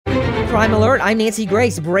Crime Alert, I'm Nancy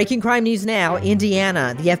Grace. Breaking crime news now.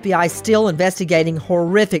 Indiana. The FBI still investigating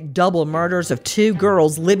horrific double murders of two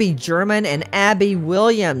girls, Libby German and Abby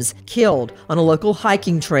Williams, killed on a local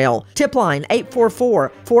hiking trail. Tip line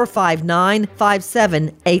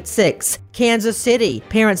 844-459-5786. Kansas City.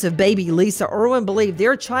 Parents of baby Lisa Irwin believe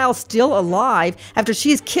their child's still alive after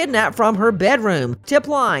she's kidnapped from her bedroom. Tip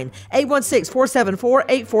line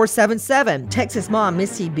 816-474-8477. Texas mom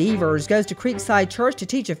Missy Beavers goes to Creekside Church to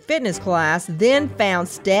teach a fitness class, then found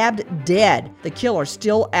stabbed dead. The killer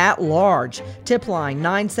still at large. Tip line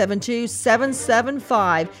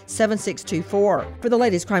 972-775-7624. For the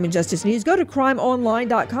latest crime and justice news, go to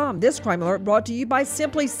crimeonline.com. This crime alert brought to you by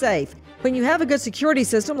Simply Safe. When you have a good security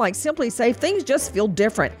system like Simply Safe, things just feel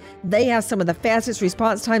different. They have some of the fastest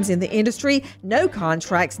response times in the industry, no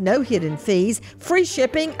contracts, no hidden fees, free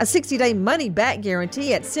shipping, a 60-day money-back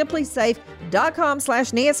guarantee at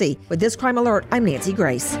simplysafe.com/Nancy. With this crime alert, I'm Nancy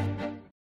Grace.